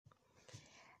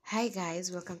Hi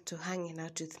guys, welcome to Hanging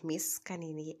Out with Miss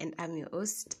Kanini, and I'm your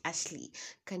host Ashley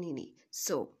Kanini.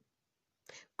 So,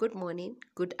 good morning,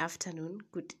 good afternoon,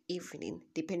 good evening,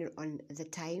 depending on the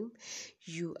time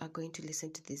you are going to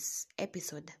listen to this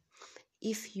episode.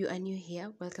 If you are new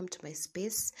here, welcome to my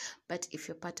space, but if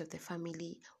you're part of the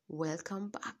family, welcome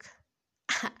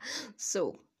back.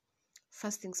 So,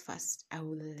 first things first, I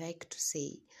would like to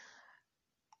say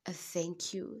a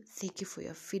thank you for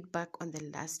your feedback on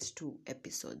the last two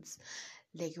episodes.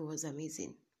 Like, it was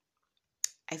amazing.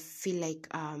 I feel like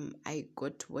I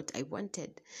got what I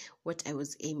wanted, what I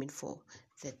was aiming for,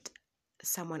 that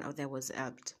someone out there was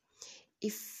helped.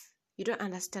 If you don't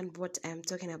understand what I'm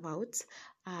talking about,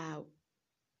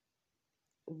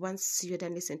 once you're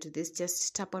done listening to this,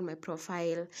 just tap on my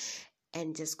profile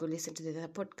and just go listen to the other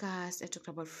podcast. I talked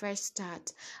about fresh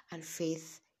start and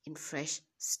faith in fresh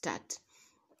start.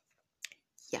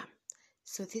 Yeah.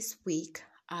 So this week,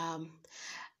 I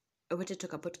want to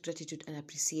talk about gratitude and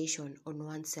appreciation on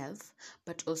oneself,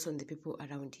 but also on the people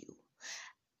around you.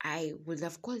 I would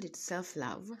have called it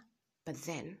self-love, but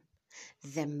then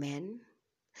the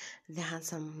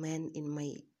handsome men in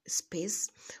my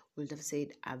space would have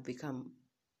said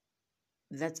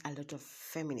that's a lot of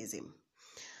feminism.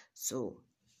 So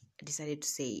I decided to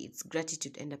say it's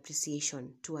gratitude and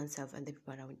appreciation to oneself and the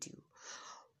people around you.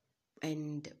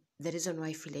 And the reason why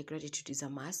I feel like gratitude is a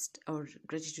must, or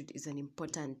gratitude is an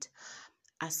important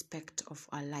aspect of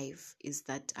our life, is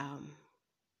that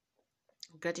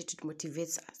gratitude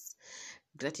motivates us.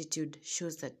 Gratitude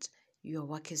shows that your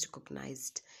work is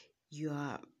recognized,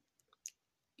 your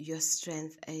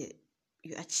strength,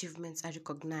 your achievements are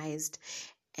recognized,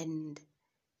 and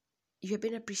you're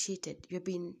being appreciated. You're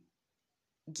being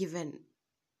given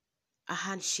a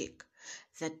handshake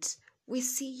that we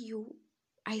see you,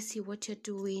 I see what you're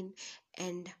doing,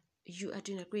 and you are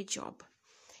doing a great job.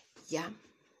 Yeah.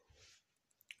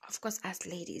 Of course, as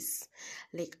ladies,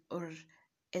 or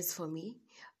as for me,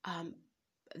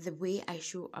 the way I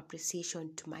show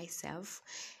appreciation to myself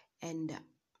and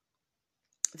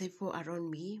the people around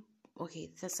me,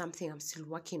 okay, that's something I'm still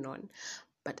working on,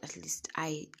 but at least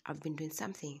I've been doing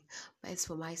something. But as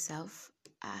for myself,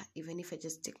 even if I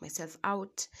just take myself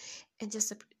out and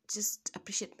just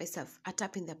appreciate myself, a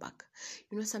tap in the back.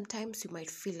 Sometimes you might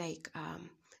feel like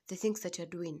the things that you're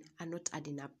doing are not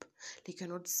adding up, like you're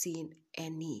not seeing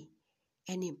any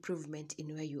improvement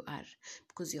in where you are,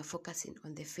 because you're focusing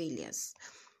on the failures.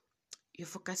 You're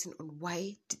focusing on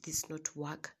why did this not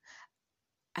work,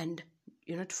 and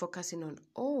you're not focusing on,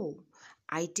 oh,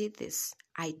 I did this,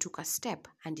 I took a step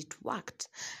and it worked.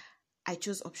 I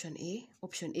chose option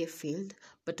A failed,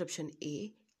 but option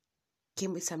A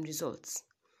came with some results,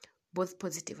 both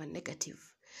positive and negative.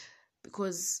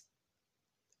 Because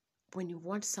when you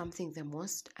want something the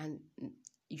most and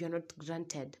you're not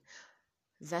granted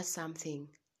that something,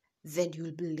 then you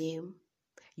will blame,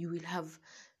 you will have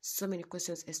so many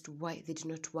questions as to why they did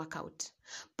not work out,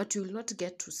 but you will not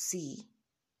get to see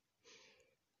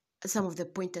some of the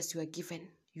pointers you are given.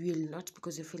 You will not,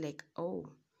 because you feel like, oh,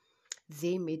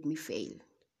 they made me fail,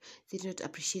 they did not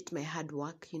appreciate my hard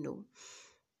work.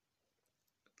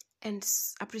 And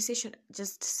appreciation,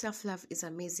 just self-love, is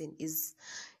amazing, is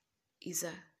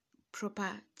a proper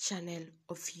channel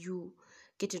of you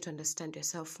getting to understand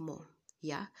yourself more.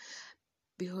 Yeah,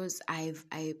 because I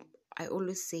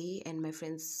always say, and my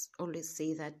friends always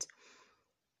say, that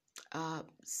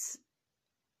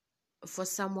for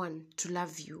someone to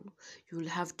love you, you will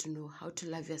have to know how to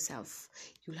love yourself.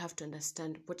 You'll have to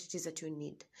understand what it is that you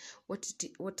need.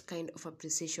 What kind of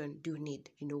appreciation do you need?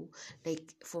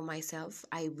 Like for myself,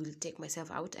 I will take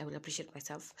myself out. I will appreciate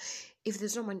myself. If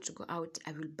there's no money to go out,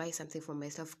 I will buy something for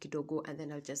myself, kidogo, and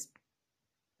then I'll just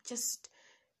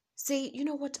say, you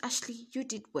know what, Ashley, you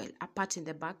did well, a pat in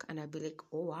the back, and I'll be like,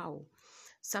 oh wow,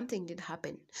 something did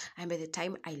happen. And by the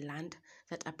time I learned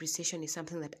that appreciation is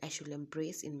something that I should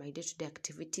embrace in my day-to-day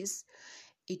activities,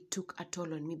 it took a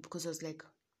toll on me, because I was like,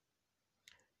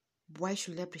 why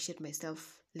should I appreciate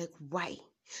myself? Like, why?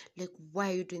 Like,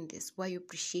 why are you doing this? Why are you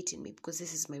appreciating me? Because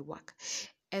this is my work.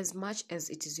 As much as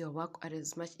it is your work, or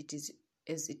as much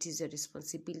as it is your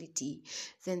responsibility,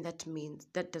 then that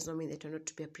does not mean that you're not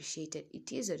to be appreciated.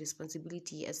 It is a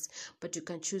responsibility, yes, but you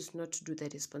can choose not to do the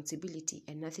responsibility,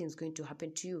 and nothing is going to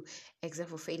happen to you except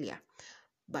for failure.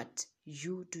 But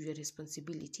you do your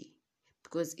responsibility,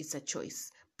 because it's a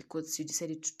choice, because you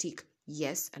decided to tick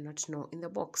yes and not no in the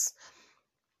box.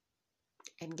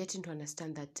 And getting to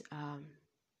understand that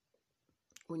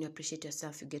when you appreciate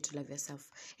yourself, you get to love yourself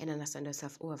and understand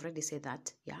yourself. Oh, I've already said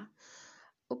that. Yeah.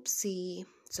 Oopsie.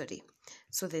 Sorry.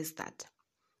 So there's that.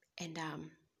 And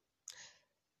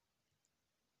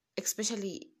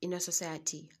especially in a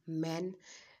society, men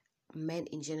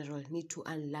in general need to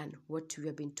unlearn what we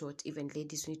have been taught. Even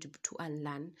ladies need to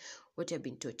unlearn what you have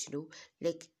been taught,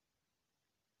 like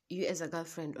you as a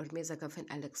girlfriend or me as a girlfriend,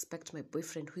 I'll expect my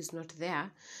boyfriend who is not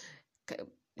there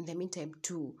in the meantime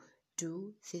to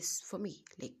do this for me.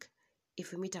 Like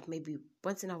if we meet up maybe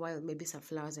once in a while, maybe some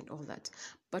flowers and all that,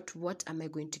 but what am I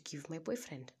going to give my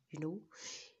boyfriend?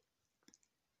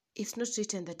 It's not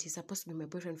written that he's supposed to be my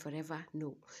boyfriend forever.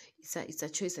 No, it's a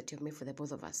choice that you've made for the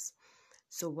both of us.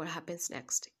 So what happens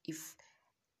next? If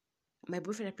my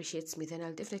boyfriend appreciates me, then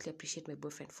I'll definitely appreciate my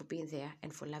boyfriend for being there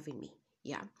and for loving me.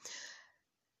 Yeah.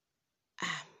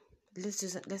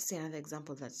 Let's say another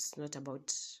example that's not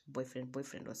about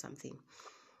boyfriend or something.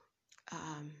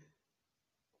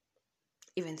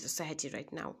 Even society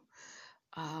right now,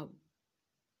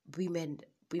 women,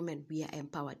 we are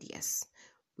empowered. Yes,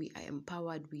 we are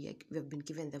empowered. We have been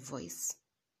given the voice,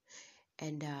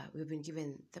 and we've been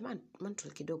given the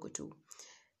mantle kidogo too,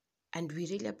 and we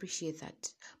really appreciate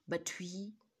that. But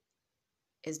we,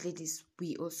 as ladies,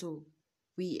 we also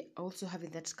having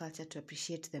that culture to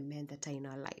appreciate the men that are in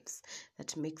our lives,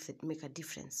 that make a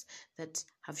difference, that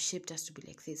have shaped us to be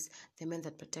like this, the men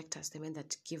that protect us, the men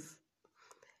that give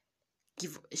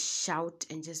shout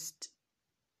and just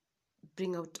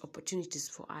bring out opportunities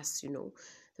for us.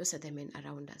 Those are the men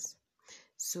around us.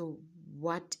 So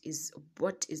what is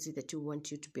it that you want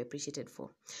you to be appreciated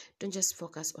for? Don't just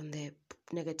focus on the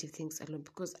negative things alone,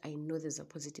 because I know there's a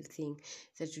positive thing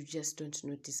that you just don't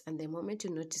notice. And the moment you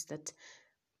notice that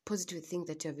positive thing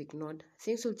that you have ignored,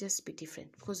 things will just be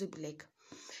different, because you'll be like,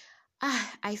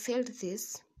 I failed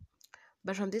this,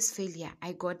 but from this failure,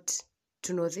 I got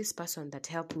to know this person that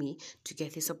helped me to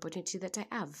get this opportunity that I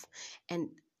have. And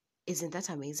isn't that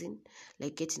amazing?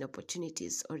 Like getting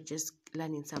opportunities or just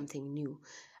learning something new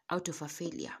out of a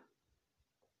failure.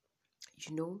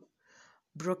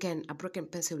 A broken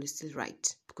pencil is still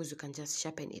right, because you can just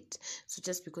sharpen it. So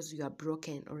just because you are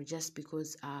broken, or just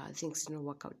because things didn't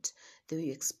work out the way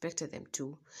you expected them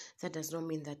to, that does not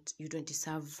mean that you don't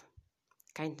deserve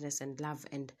kindness and love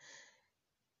and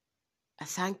a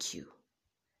thank you.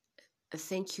 A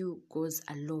thank you goes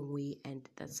a long way, and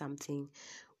that's something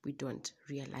we don't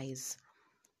realize.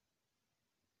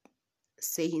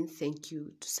 Saying thank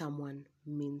you to someone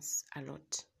means a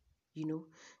lot.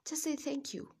 Just say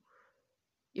thank you.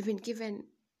 You've been given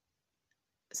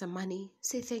some money,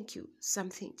 say thank you.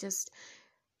 Something, just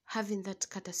having that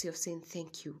courtesy of saying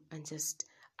thank you and just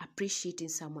appreciating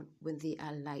someone when they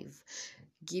are alive.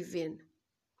 Giving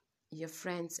your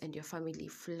friends and your family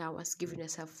flowers, giving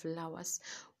yourself flowers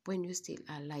when you're still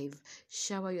alive.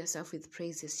 Shower yourself with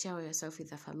praises, shower yourself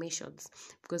with affirmations,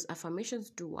 because affirmations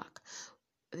do work.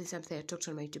 This is something I talked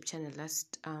on my YouTube channel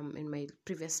in my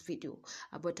previous video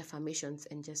about affirmations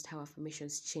and just how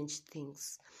affirmations change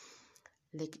things.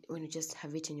 Like when you just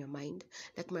have it in your mind.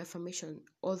 Like my affirmation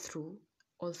all through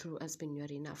has been, you're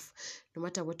enough. No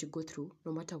matter what you go through,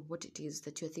 no matter what it is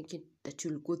that you're thinking that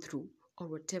you'll go through, or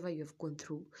whatever you have gone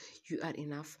through, you are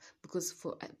enough. Because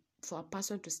for a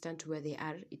person to stand to where they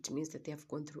are, it means that they have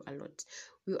gone through a lot.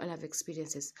 We all have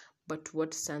experiences, but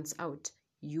what stands out?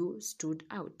 You stood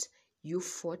out. You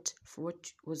fought for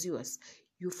what was yours.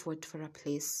 You fought for a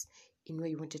place in where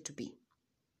you wanted to be.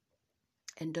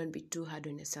 And don't be too hard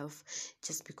on yourself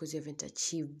just because you haven't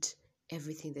achieved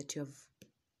everything that you have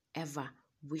ever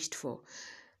wished for.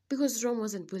 Because Rome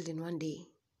wasn't built in one day,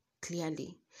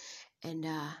 clearly. And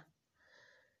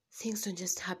things don't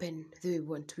just happen the way we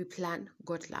want. We plan,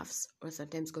 God laughs, or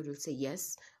sometimes God will say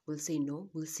yes, we'll say no,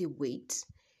 we'll say wait,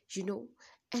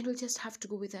 and we'll just have to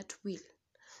go with that will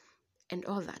and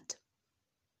all that.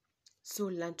 So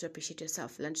learn to appreciate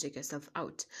yourself, learn to take yourself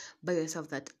out, buy yourself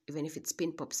that, even if it's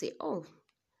pin pop, say, oh,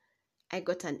 I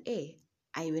got an A,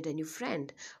 I made a new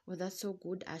friend. Well, that's so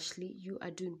good, Ashley, you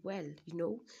are doing well,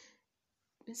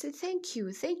 and say thank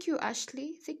you,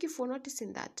 Ashley, thank you for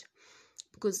noticing that.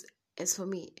 Because as for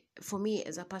me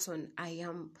as a person, I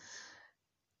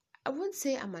won't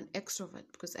say I'm an extrovert,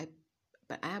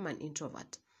 but I am an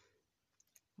introvert.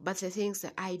 But the things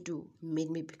that I do made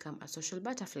me become a social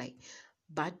butterfly.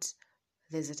 But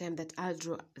there's a time that I'll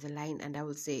draw the line and I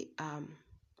will say,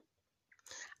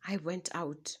 I went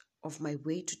out of my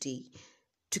way today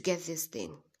to get this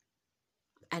thing,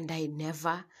 and I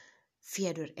never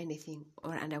feared or anything,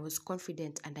 and I was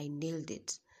confident and I nailed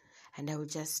it. And I will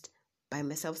just buy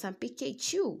myself some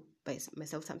PKQ, buy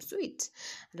myself some sweet,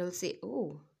 and I will say,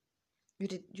 oh, you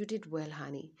did well,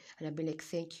 honey. And I'll be like,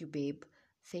 thank you, babe,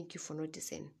 thank you for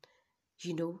noticing.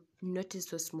 Notice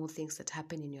those small things that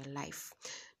happen in your life.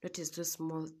 Notice those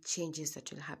small changes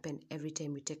that will happen every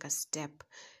time you take a step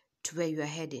to where you are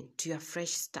heading, to your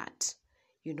fresh start.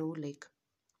 Like,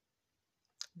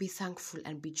 be thankful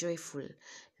and be joyful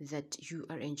that you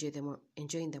are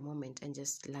enjoying the moment, and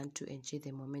just learn to enjoy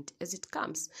the moment as it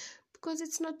comes, because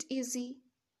it's not easy,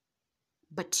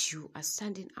 but you are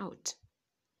standing out.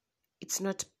 It's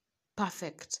not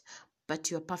perfect,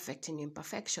 but you're perfect in your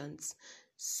imperfections.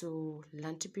 So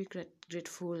learn to be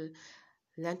grateful,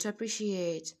 learn to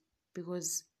appreciate,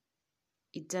 because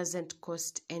it doesn't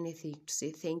cost anything to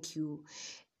say thank you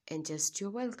and just you're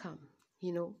welcome.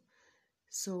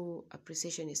 So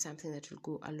appreciation is something that will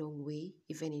go a long way,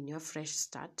 even in your fresh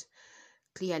start.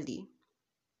 Clearly,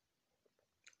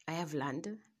 I have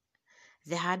learned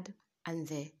the hard and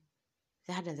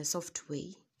the soft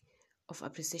way of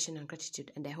appreciation and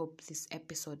gratitude, and I hope this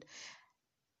episode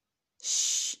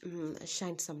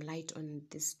shines some light on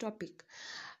this topic.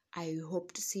 I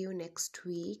hope to see you next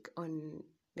week on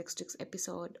next week's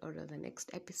episode, or the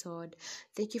next episode.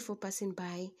 Thank you for passing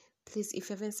by. Please, if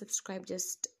you haven't subscribed,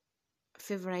 just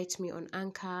favorite me on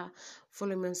Anchor,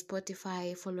 follow me on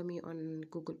Spotify, follow me on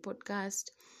Google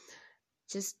Podcast.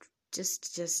 Just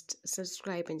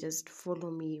subscribe and just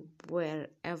follow me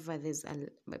wherever there's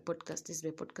my podcast is. My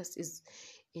podcast is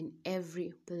in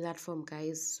every platform,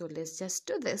 guys. So let's just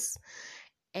do this.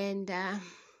 And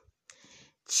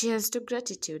cheers to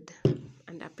gratitude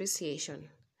and appreciation.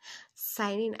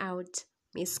 Signing out,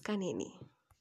 Miss Kanini.